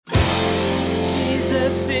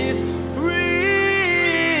Jesus is real.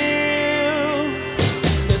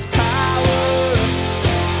 There's power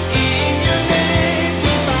in your name. We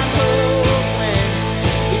find hope when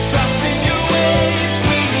we trust in your ways.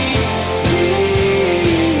 We need you.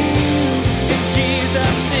 And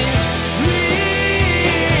Jesus is real.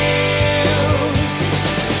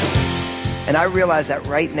 And I realize that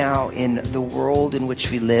right now in the world in which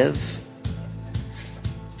we live,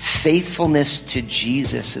 faithfulness to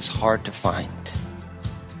Jesus is hard to find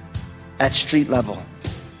at street level.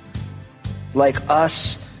 Like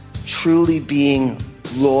us truly being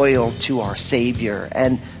loyal to our Savior.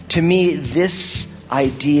 And to me, this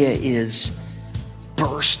idea is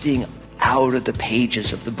bursting out of the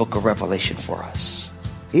pages of the book of Revelation for us.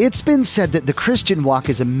 It's been said that the Christian walk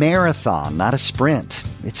is a marathon, not a sprint.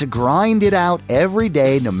 It's a grind it out every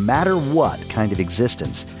day, no matter what kind of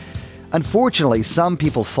existence. Unfortunately, some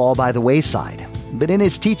people fall by the wayside. But in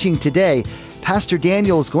his teaching today, Pastor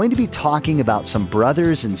Daniel is going to be talking about some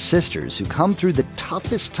brothers and sisters who come through the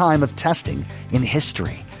toughest time of testing in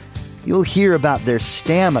history. You'll hear about their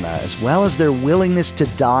stamina as well as their willingness to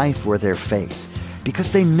die for their faith,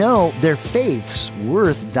 because they know their faith's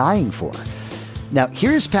worth dying for. Now,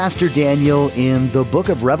 here's Pastor Daniel in the book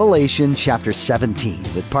of Revelation, chapter 17,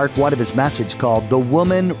 with part 1 of his message called The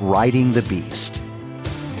Woman Riding the Beast.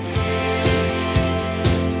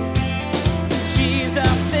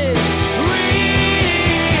 Jesus is real.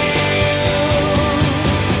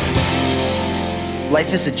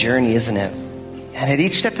 Life is a journey, isn't it? And at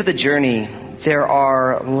each step of the journey, there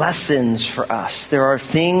are lessons for us. There are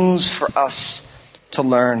things for us to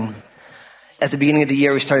learn. At the beginning of the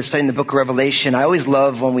year, we started studying the book of Revelation. I always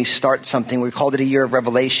love when we start something. We called it a year of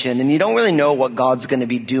revelation, and you don't really know what God's going to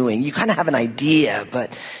be doing. You kind of have an idea,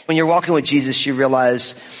 but when you're walking with Jesus, you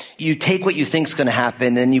realize you take what you think is going to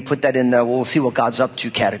happen and you put that in the, well, we'll see what God's up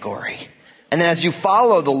to category. And then as you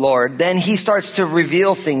follow the Lord, then he starts to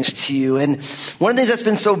reveal things to you. And one of the things that's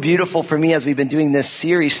been so beautiful for me as we've been doing this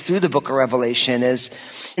series through the book of Revelation is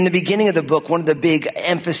in the beginning of the book, one of the big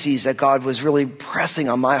emphases that God was really pressing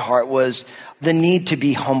on my heart was the need to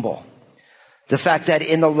be humble. The fact that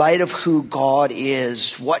in the light of who God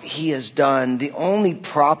is, what he has done, the only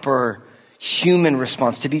proper human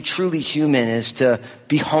response, to be truly human, is to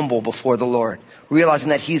be humble before the Lord, realizing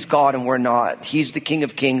that he's God and we're not. He's the King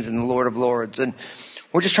of Kings and the Lord of Lords. And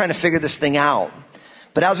we're just trying to figure this thing out.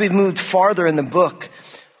 But as we've moved farther in the book,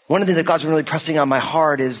 one of the things that God's been really pressing on my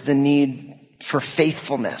heart is the need for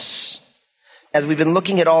faithfulness. As we've been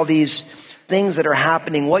looking at all these things that are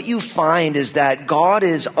happening, what you find is that God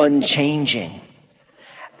is unchanging.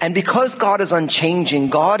 And because God is unchanging,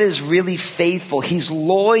 God is really faithful. He's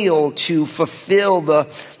loyal to fulfill the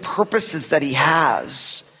purposes that he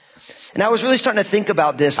has. And I was really starting to think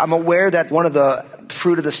about this. I'm aware that one of the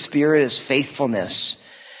fruit of the Spirit is faithfulness.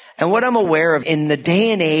 And what I'm aware of in the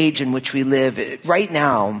day and age in which we live right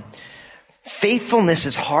now, faithfulness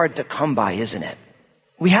is hard to come by, isn't it?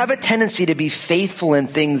 We have a tendency to be faithful in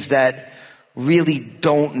things that really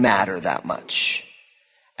don't matter that much.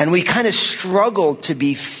 And we kind of struggle to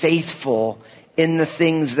be faithful in the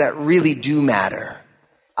things that really do matter.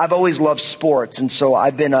 I've always loved sports, and so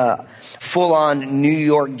I've been a full-on New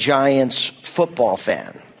York Giants football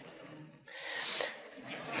fan.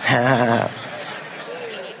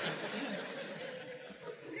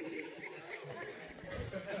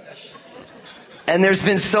 And there's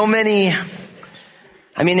been so many,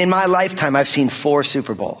 in my lifetime, I've seen 4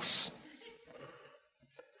 Super Bowls.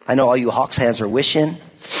 I know all you Hawks fans are wishing.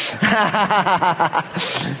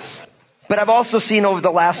 But I've also seen over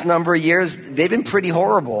the last number of years, they've been pretty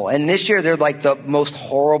horrible. And this year, they're like the most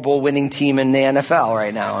horrible winning team in the NFL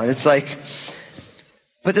right now. And it's like,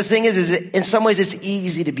 but the thing is in some ways, it's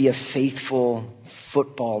easy to be a faithful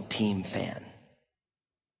football team fan.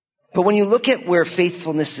 But when you look at where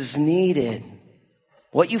faithfulness is needed,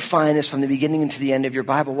 what you find is from the beginning to the end of your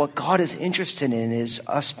Bible, what God is interested in is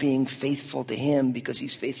us being faithful to him because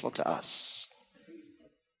he's faithful to us.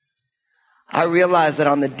 I realized that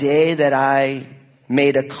on the day that I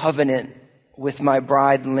made a covenant with my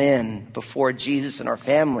bride, Lynn, before Jesus and our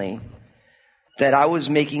family, that I was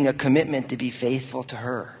making a commitment to be faithful to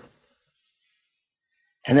her.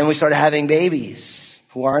 And then we started having babies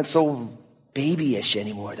who aren't so babyish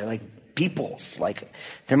anymore. They're like peoples, like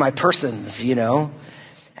they're my persons, you know?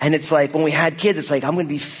 And it's like when we had kids, it's like, I'm going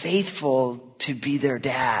to be faithful to be their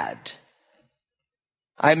dad.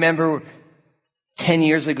 I remember 10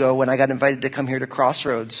 years ago when I got invited to come here to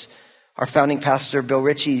Crossroads, our founding pastor, Bill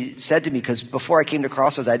Ritchie, said to me, because before I came to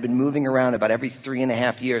Crossroads, I'd been moving around about every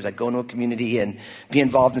 3.5 years. I'd go into a community and be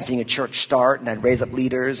involved in seeing a church start, and I'd raise up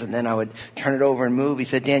leaders, and then I would turn it over and move. He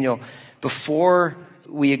said, Daniel, before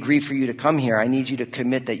we agree for you to come here, I need you to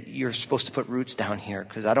commit that you're supposed to put roots down here,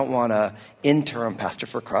 because I don't want an interim pastor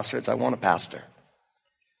for Crossroads. I want a pastor.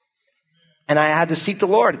 And I had to seek the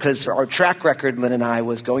Lord, because our track record, Lynn and I,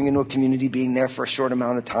 was going into a community, being there for a short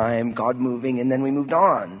amount of time, God moving, and then we moved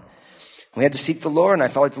on. We had to seek the Lord, and I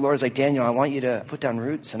felt like the Lord was like, Daniel, I want you to put down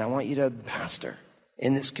roots, and I want you to pastor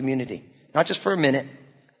in this community. Not just for a minute,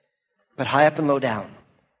 but high up and low down.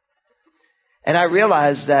 And I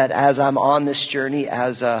realized that as I'm on this journey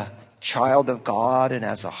as a child of God and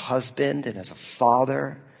as a husband and as a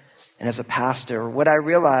father and as a pastor, what I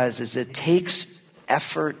realize is it takes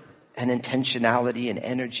effort and intentionality and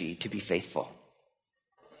energy to be faithful.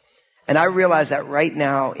 And I realize that right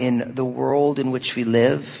now in the world in which we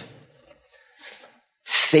live,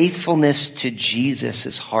 faithfulness to Jesus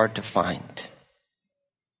is hard to find.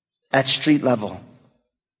 At street level.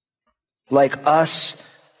 Like us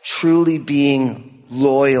truly being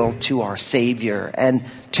loyal to our Savior. And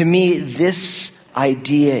to me, this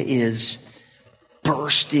idea is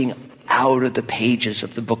bursting out of the pages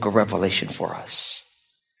of the book of Revelation for us.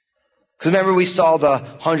 Because remember, we saw the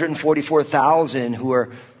 144,000 who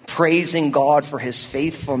were praising God for his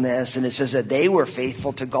faithfulness. And it says that they were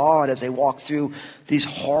faithful to God as they walked through these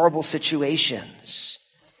horrible situations.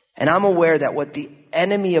 And I'm aware that what the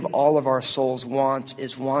enemy of all of our souls wants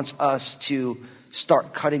us to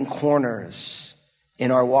start cutting corners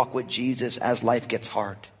in our walk with Jesus as life gets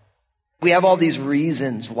hard. We have all these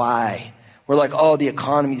reasons why. We're like, oh, the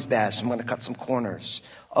economy's bad, so I'm going to cut some corners.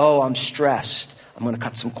 Oh, I'm stressed. I'm going to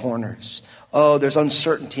cut some corners. Oh, there's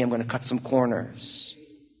uncertainty. I'm going to cut some corners.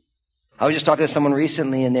 I was just talking to someone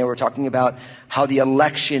recently, and they were talking about how the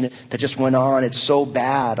election that just went on, it's so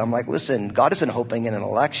bad. I'm like, listen, God isn't hoping in an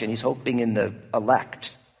election. He's hoping in the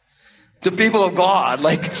elect. The people of God.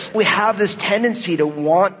 Like, we have this tendency to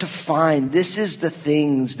want to find, this is the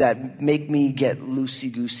things that make me get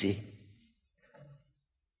loosey-goosey.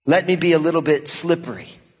 Let me be a little bit slippery.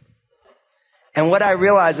 And what I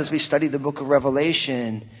realized as we study the book of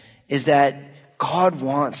Revelation is that God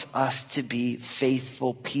wants us to be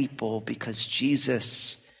faithful people because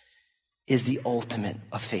Jesus is the ultimate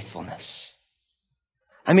of faithfulness.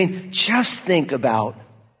 I mean, just think about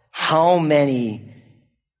how many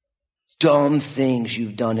dumb things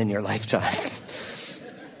you've done in your lifetime.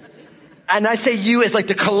 And I say you as like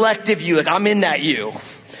the collective you, like I'm in that you.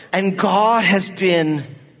 And God has been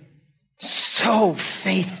so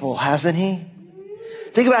faithful, hasn't he?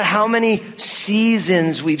 Think about how many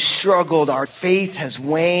seasons we've struggled. Our faith has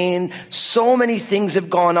waned. So many things have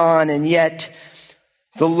gone on, and yet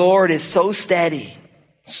the Lord is so steady,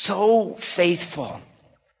 so faithful.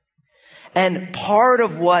 And part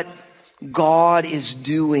of what God is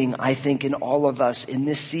doing, I think, in all of us in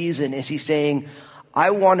this season is he's saying,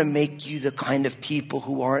 I want to make you the kind of people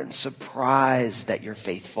who aren't surprised that you're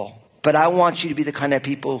faithful. But I want you to be the kind of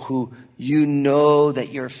people who you know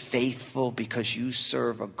that you're faithful because you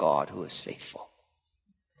serve a God who is faithful.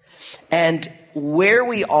 And where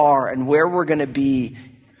we are and where we're going to be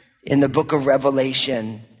in the book of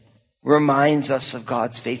Revelation reminds us of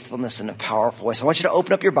God's faithfulness in a powerful way. So I want you to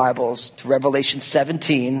open up your Bibles to Revelation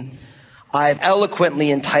 17. I've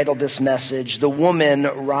eloquently entitled this message, The Woman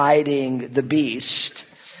Riding the Beast,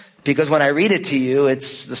 because when I read it to you,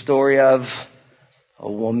 it's the story of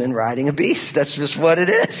a woman riding a beast. That's just what it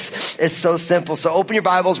is. It's so simple. So open your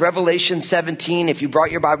Bibles, Revelation 17. If you brought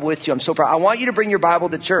your Bible with you, I'm so proud. I want you to bring your Bible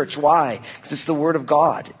to church. Why? Because it's the Word of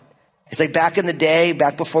God. It's like back in the day,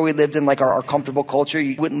 back before we lived in like our comfortable culture,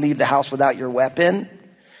 you wouldn't leave the house without your weapon.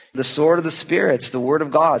 The sword of the Spirit's the Word of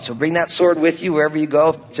God. So bring that sword with you wherever you go.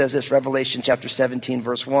 It says this, Revelation chapter 17,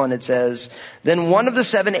 verse 1. It says, Then one of the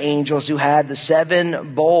seven angels who had the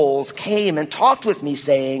seven bowls came and talked with me,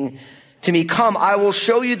 saying to me, Come, I will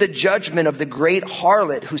show you the judgment of the great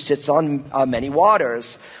harlot who sits on many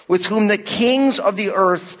waters, with whom the kings of the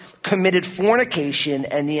earth committed fornication,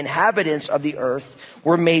 and the inhabitants of the earth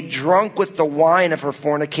were made drunk with the wine of her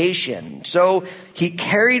fornication. So he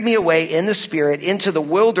carried me away in the Spirit into the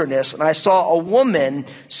wilderness, and I saw a woman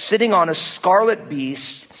sitting on a scarlet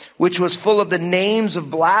beast, which was full of the names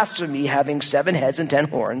of blasphemy, having 7 heads and 10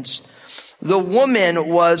 horns. The woman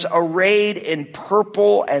was arrayed in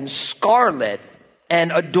purple and scarlet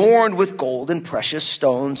and adorned with gold and precious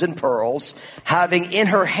stones and pearls, having in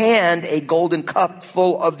her hand a golden cup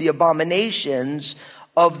full of the abominations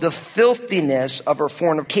of the filthiness of her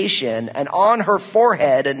fornication. And on her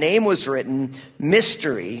forehead a name was written,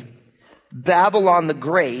 Mystery, Babylon the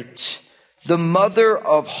Great, the mother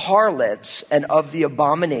of harlots and of the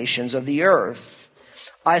abominations of the earth.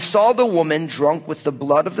 I saw the woman drunk with the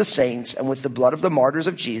blood of the saints and with the blood of the martyrs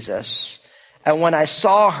of Jesus. And when I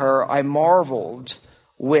saw her, I marveled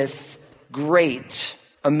with great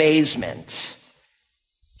amazement.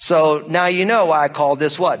 So now you know why I call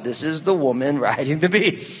this what? This is the woman riding the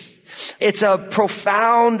beast. It's a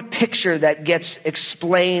profound picture that gets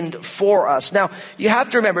explained for us. Now, you have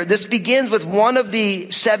to remember, this begins with one of the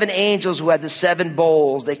 7 angels who had the 7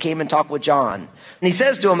 bowls. They came and talked with John. And he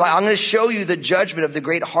says to him, I'm going to show you the judgment of the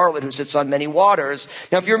great harlot who sits on many waters.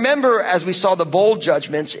 Now, if you remember, as we saw the bowl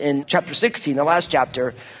judgments in chapter 16, the last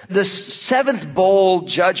chapter, the 7th bowl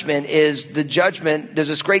judgment is the judgment. There's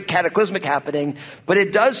this great cataclysmic happening, but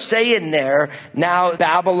it does say in there, now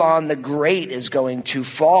Babylon the Great is going to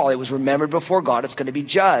fall. It was remembered before God. It's going to be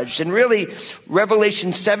judged. And really,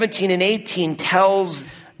 Revelation 17 and 18 tells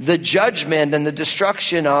the judgment and the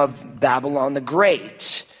destruction of Babylon the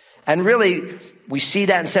Great. And really, we see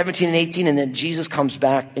that in 17 and 18, and then Jesus comes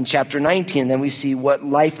back in chapter 19, and then we see what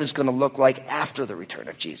life is going to look like after the return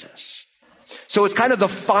of Jesus. So it's kind of the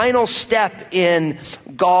final step in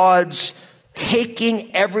God's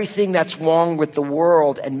taking everything that's wrong with the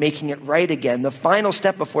world and making it right again. The final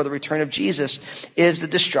step before the return of Jesus is the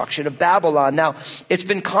destruction of Babylon. Now, it's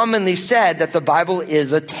been commonly said that the Bible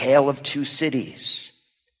is a tale of 2 cities,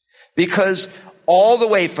 because all the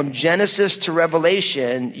way from Genesis to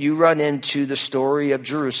Revelation, you run into the story of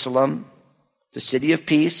Jerusalem, the city of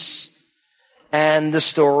peace, and the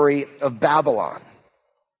story of Babylon,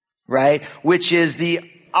 right? Which is the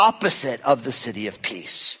opposite of the city of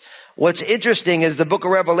peace. What's interesting is the book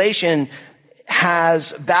of Revelation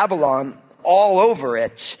has Babylon all over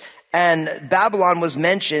it, and Babylon was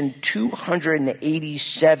mentioned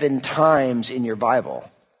 287 times in your Bible.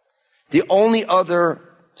 The only other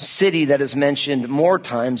city that is mentioned more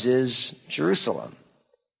times is Jerusalem.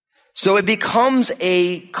 So it becomes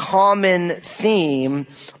a common theme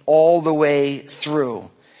all the way through.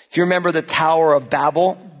 If you remember the Tower of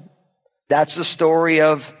Babel, that's the story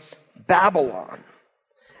of Babylon.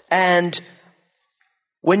 And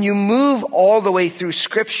when you move all the way through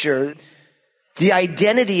Scripture, the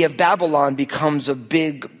identity of Babylon becomes a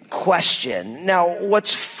big question. Now,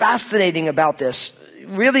 what's fascinating about this,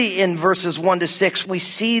 really in verses 1 to 6, we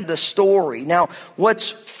see the story. Now, what's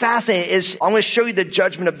fascinating is I'm going to show you the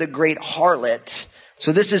judgment of the great harlot.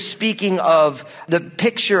 So this is speaking of the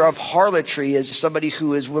picture of harlotry as somebody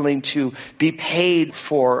who is willing to be paid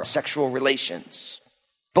for sexual relations.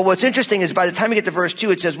 But what's interesting is by the time you get to verse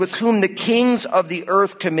 2, it says, with whom the kings of the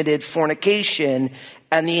earth committed fornication,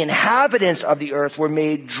 and the inhabitants of the earth were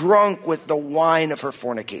made drunk with the wine of her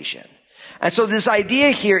fornication. And so this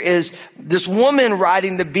idea here is this woman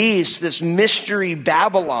riding the beast, this mystery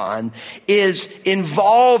Babylon, is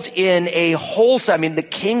involved in a wholesale, the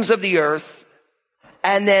kings of the earth,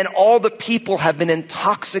 and then all the people have been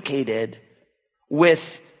intoxicated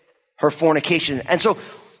with her fornication. And so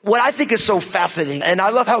what I think is so fascinating, and I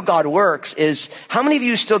love how God works, is how many of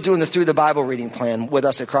you are still doing the Through the Bible reading plan with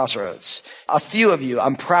us at Crossroads? A few of you.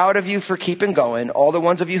 I'm proud of you for keeping going. All the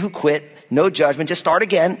ones of you who quit, no judgment. Just start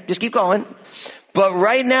again. Just keep going. But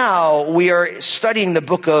right now, we are studying the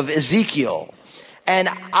book of Ezekiel. And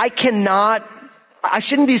I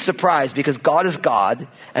shouldn't be surprised because God is God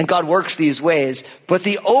and God works these ways. But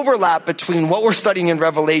the overlap between what we're studying in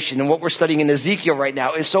Revelation and what we're studying in Ezekiel right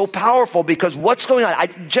now is so powerful because what's going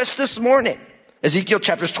on? Just this morning, Ezekiel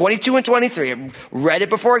chapters 22 and 23, I read it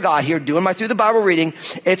before I got here, doing my Through the Bible reading.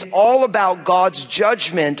 It's all about God's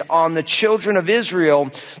judgment on the children of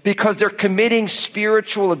Israel because they're committing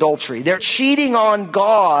spiritual adultery. They're cheating on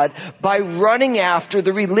God by running after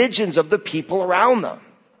the religions of the people around them.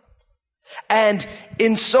 And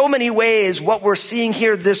in so many ways, what we're seeing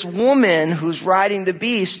here, this woman who's riding the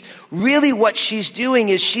beast, really what she's doing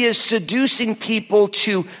is she is seducing people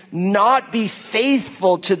to not be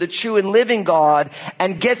faithful to the true and living God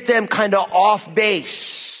and get them kind of off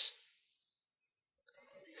base.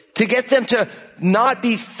 To get them to not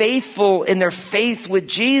be faithful in their faith with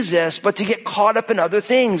Jesus, but to get caught up in other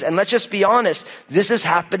things. And let's just be honest, this is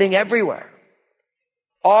happening everywhere.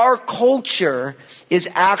 Our culture is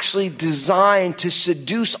actually designed to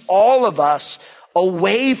seduce all of us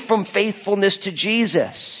away from faithfulness to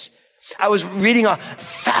Jesus. I was reading a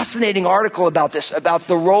fascinating article about this, about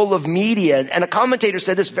the role of media, and a commentator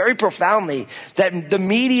said this very profoundly, that the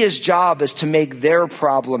media's job is to make their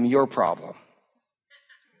problem your problem.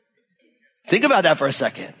 Think about that for a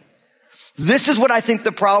second. This is what I think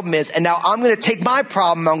the problem is, and now I'm going to take my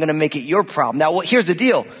problem, I'm going to make it your problem. Now, here's the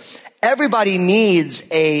deal. Everybody needs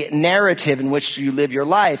a narrative in which you live your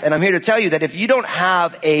life. And I'm here to tell you that if you don't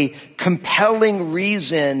have a compelling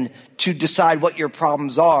reason to decide what your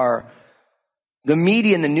problems are, the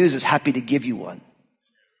media and the news is happy to give you one.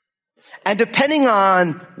 And depending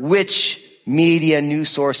on which media and news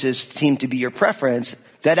sources seem to be your preference,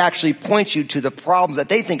 that actually point you to the problems that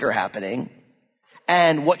they think are happening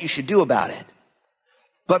and what you should do about it.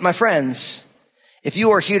 But my friends, if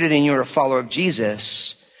you are here today and you're a follower of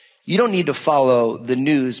Jesus, you don't need to follow the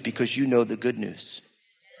news because you know the good news.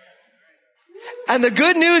 And the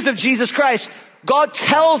good news of Jesus Christ, God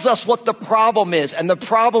tells us what the problem is, and the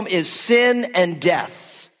problem is sin and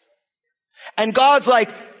death. And God's like,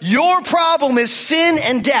 your problem is sin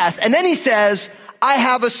and death. And then he says, I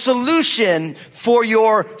have a solution for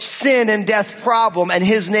your sin and death problem, and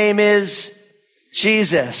his name is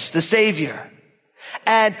Jesus, the Savior.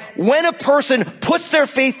 And when a person puts their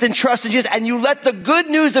faith and trust in Jesus, and you let the good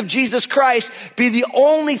news of Jesus Christ be the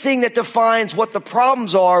only thing that defines what the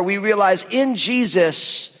problems are, we realize in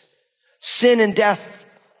Jesus, sin and death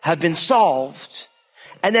have been solved.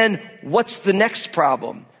 And then what's the next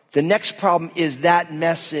problem? The next problem is that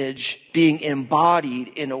message being embodied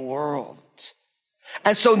in a world.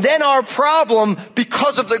 And so then our problem,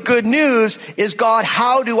 because of the good news, is, God,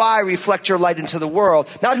 how do I reflect your light into the world?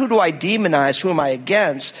 Not who do I demonize, who am I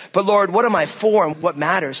against, but Lord, what am I for and what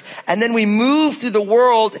matters? And then we move through the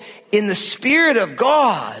world in the Spirit of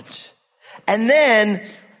God. And then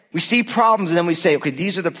we see problems and then we say, okay,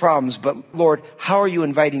 these are the problems, but Lord, how are you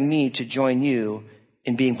inviting me to join you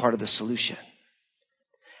in being part of the solution?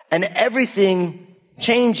 And everything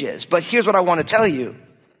changes. But here's what I want to tell you.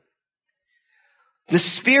 The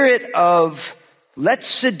spirit of let's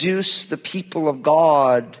seduce the people of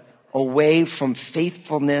God away from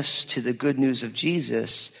faithfulness to the good news of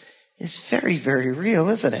Jesus is very, very real,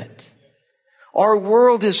 isn't it? Our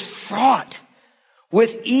world is fraught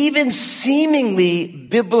with even seemingly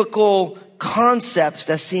biblical concepts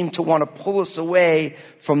that seem to want to pull us away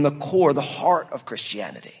from the core, the heart of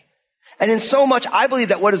Christianity. And in so much, I believe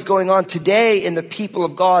that what is going on today in the people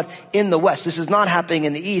of God in the West, this is not happening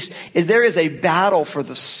in the East, is there is a battle for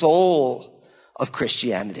the soul of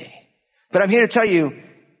Christianity. But I'm here to tell you,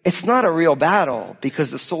 it's not a real battle,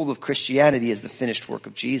 because the soul of Christianity is the finished work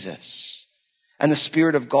of Jesus and the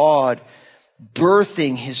Spirit of God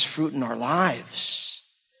birthing his fruit in our lives.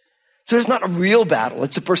 So it's not a real battle.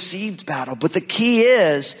 It's a perceived battle. But the key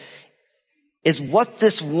is what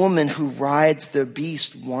this woman who rides the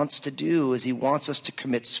beast wants to do is he wants us to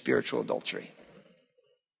commit spiritual adultery.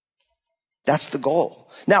 That's the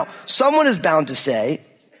goal. Now, someone is bound to say,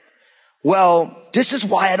 well, this is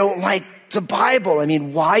why I don't like the Bible. I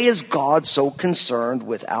mean, why is God so concerned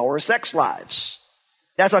with our sex lives?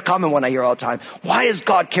 That's a common one I hear all the time. Why does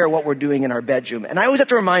God care what we're doing in our bedroom? And I always have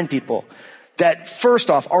to remind people that,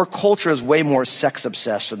 first off, our culture is way more sex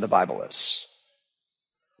obsessed than the Bible is.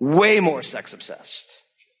 Way more sex obsessed.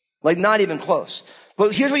 Like not even close.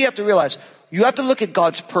 But here's what you have to realize. You have to look at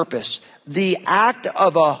God's purpose. The act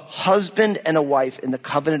of a husband and a wife in the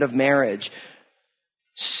covenant of marriage,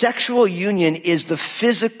 sexual union is the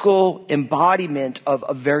physical embodiment of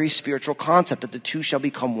a very spiritual concept that the two shall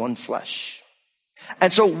become one flesh.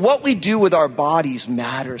 And so what we do with our bodies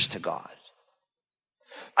matters to God.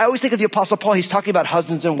 I always think of the Apostle Paul. He's talking about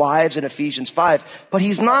husbands and wives in Ephesians 5, but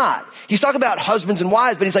he's not. He's talking about husbands and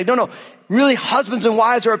wives, but he's like, no, really husbands and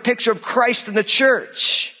wives are a picture of Christ and the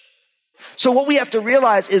church. So what we have to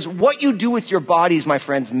realize is what you do with your bodies, my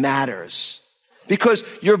friends, matters. Because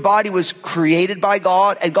your body was created by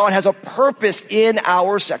God, and God has a purpose in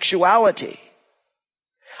our sexuality.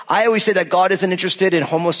 I always say that God isn't interested in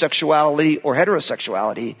homosexuality or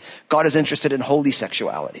heterosexuality. God is interested in holy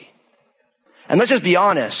sexuality. And let's just be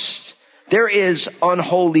honest, there is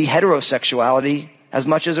unholy heterosexuality as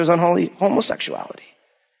much as there's unholy homosexuality.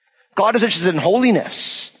 God is interested in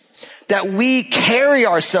holiness, that we carry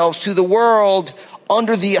ourselves to the world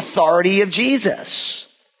under the authority of Jesus.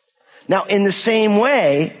 Now, in the same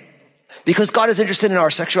way, because God is interested in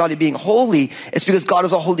our sexuality being holy, it's because God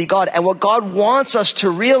is a holy God. And what God wants us to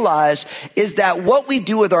realize is that what we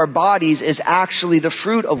do with our bodies is actually the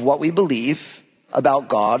fruit of what we believe about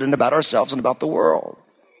God and about ourselves and about the world.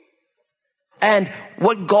 And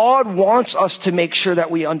what God wants us to make sure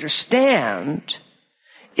that we understand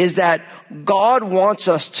is that God wants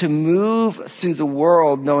us to move through the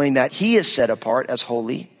world knowing that he is set apart as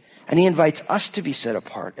holy, and he invites us to be set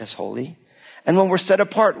apart as holy. And when we're set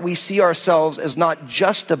apart, we see ourselves as not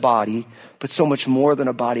just a body, but so much more than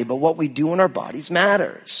a body. But what we do in our bodies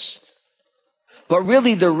matters. But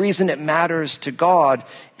really the reason it matters to God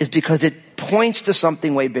is because it points to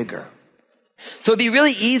something way bigger. So it'd be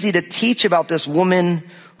really easy to teach about this woman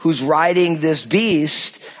who's riding this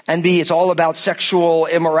beast and it's all about sexual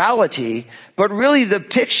immorality. But really the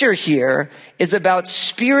picture here is about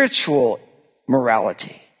spiritual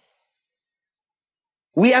morality.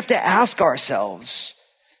 We have to ask ourselves,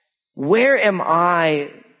 where am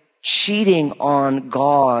I cheating on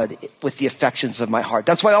God with the affections of my heart.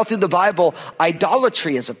 That's why all through the Bible,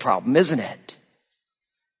 idolatry is a problem, isn't it?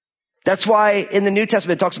 That's why in the New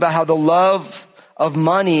Testament it talks about how the love of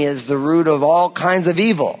money is the root of all kinds of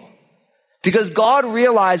evil. Because God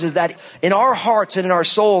realizes that in our hearts and in our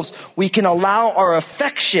souls, we can allow our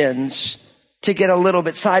affections to get a little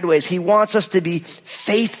bit sideways. He wants us to be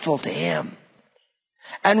faithful to him.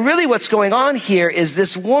 And really what's going on here is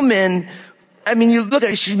this woman, you look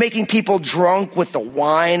at it, she's making people drunk with the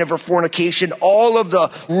wine of her fornication. All of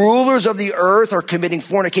the rulers of the earth are committing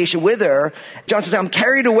fornication with her. John says, I'm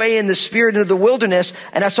carried away in the spirit into the wilderness,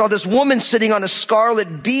 and I saw this woman sitting on a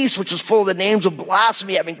scarlet beast, which was full of the names of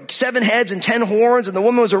blasphemy, having 7 heads and 10 horns. And the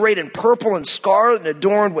woman was arrayed in purple and scarlet and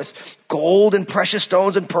adorned with gold and precious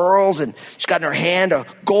stones and pearls. And she's got in her hand a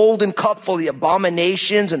golden cup full of the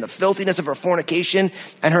abominations and the filthiness of her fornication.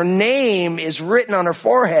 And her name is written on her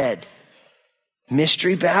forehead.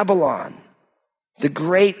 Mystery Babylon, the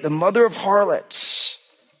great, the mother of harlots.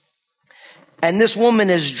 And this woman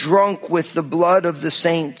is drunk with the blood of the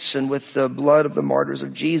saints and with the blood of the martyrs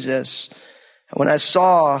of Jesus. And when I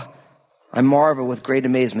saw, I marveled with great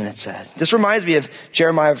amazement, it said. This reminds me of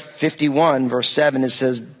Jeremiah 51, verse 7. It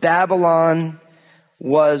says, Babylon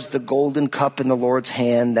was the golden cup in the Lord's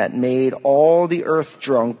hand that made all the earth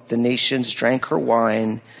drunk. The nations drank her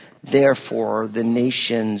wine. Therefore, the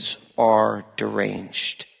nations are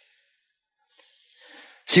deranged.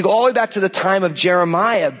 So you go all the way back to the time of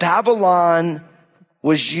Jeremiah. Babylon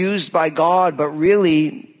was used by God, but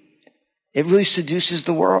really, it really seduces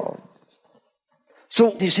the world.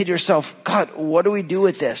 So you say to yourself, God, what do we do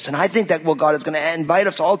with this? And I think that what God is going to invite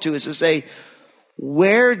us all to is to say,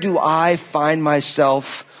 where do I find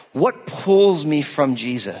myself? What pulls me from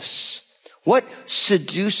Jesus? What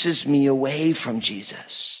seduces me away from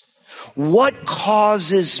Jesus? What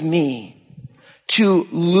causes me to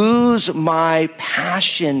lose my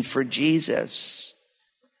passion for Jesus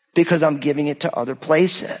because I'm giving it to other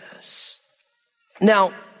places?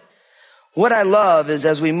 Now, what I love is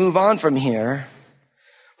as we move on from here,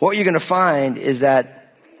 what you're going to find is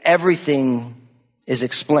that everything is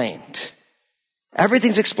explained.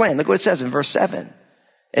 Everything's explained. Look what it says in verse 7.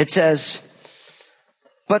 It says,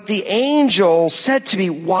 but the angel said to me,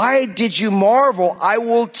 why did you marvel? I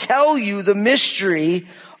will tell you the mystery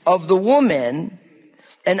of the woman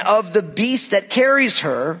and of the beast that carries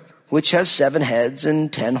her, which has 7 heads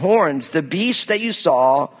and 10 horns. The beast that you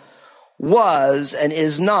saw was and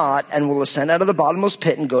is not and will ascend out of the bottomless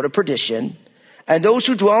pit and go to perdition. And those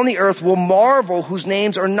who dwell on the earth will marvel, whose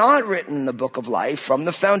names are not written in the book of life from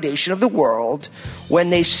the foundation of the world, when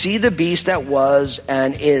they see the beast that was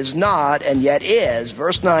and is not and yet is.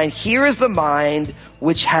 Verse 9, here is the mind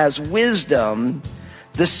which has wisdom.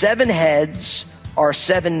 The 7 heads are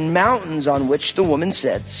 7 mountains on which the woman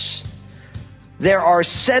sits. There are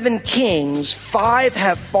 7 kings, 5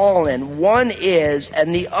 have fallen, 1 is,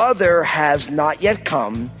 and the other has not yet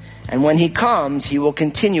come. And when he comes, he will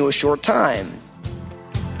continue a short time.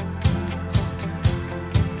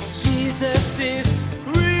 Jesus is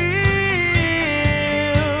real.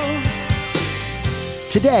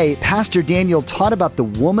 Today, Pastor Daniel taught about the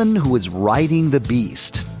woman who was riding the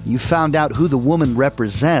beast. You found out who the woman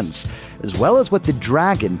represents, as well as what the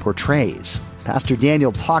dragon portrays. Pastor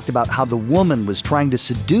Daniel talked about how the woman was trying to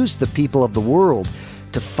seduce the people of the world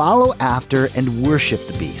to follow after and worship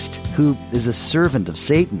the beast, who is a servant of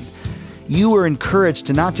Satan. You were encouraged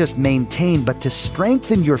to not just maintain, but to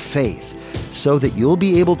strengthen your faith, so that you'll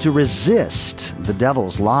be able to resist the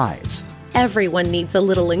devil's lies. Everyone needs a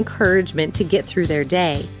little encouragement to get through their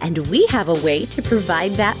day, and we have a way to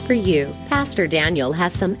provide that for you. Pastor Daniel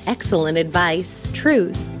has some excellent advice,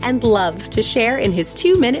 truth, and love to share in his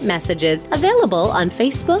 2-minute messages available on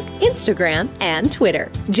Facebook, Instagram, and Twitter.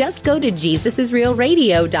 Just go to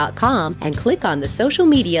JesusIsRealRadio.com and click on the social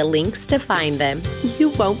media links to find them.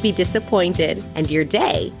 You won't be disappointed, and your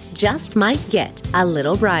day just might get a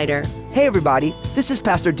little brighter. Hey everybody, this is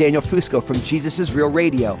Pastor Daniel Fusco from Jesus is Real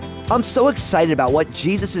Radio. I'm so excited about what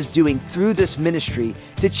Jesus is doing through this ministry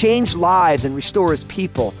to change lives and restore his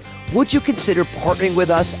people. Would you consider partnering with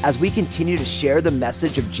us as we continue to share the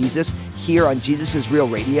message of Jesus here on Jesus is Real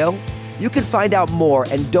Radio? You can find out more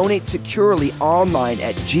and donate securely online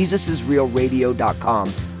at JesusIsRealRadio.com.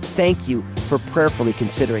 Thank you for prayerfully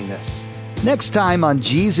considering this. Next time on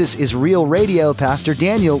Jesus is Real Radio, Pastor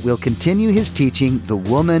Daniel will continue his teaching, The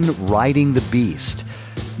Woman Riding the Beast.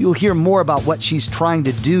 You'll hear more about what she's trying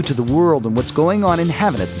to do to the world and what's going on in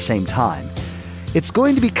heaven at the same time. It's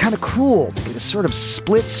going to be kind of cool to get a sort of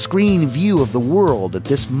split-screen view of the world at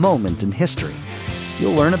this moment in history.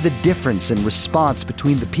 you'll learn of the difference in response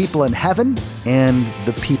between the people in heaven and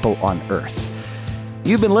the people on earth.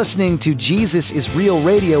 You've been listening to Jesus is Real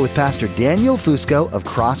Radio with Pastor Daniel Fusco of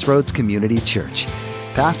Crossroads Community Church.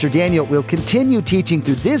 Pastor Daniel will continue teaching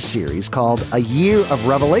through this series called A Year of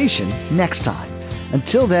Revelation next time.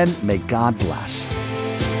 Until then, may God bless.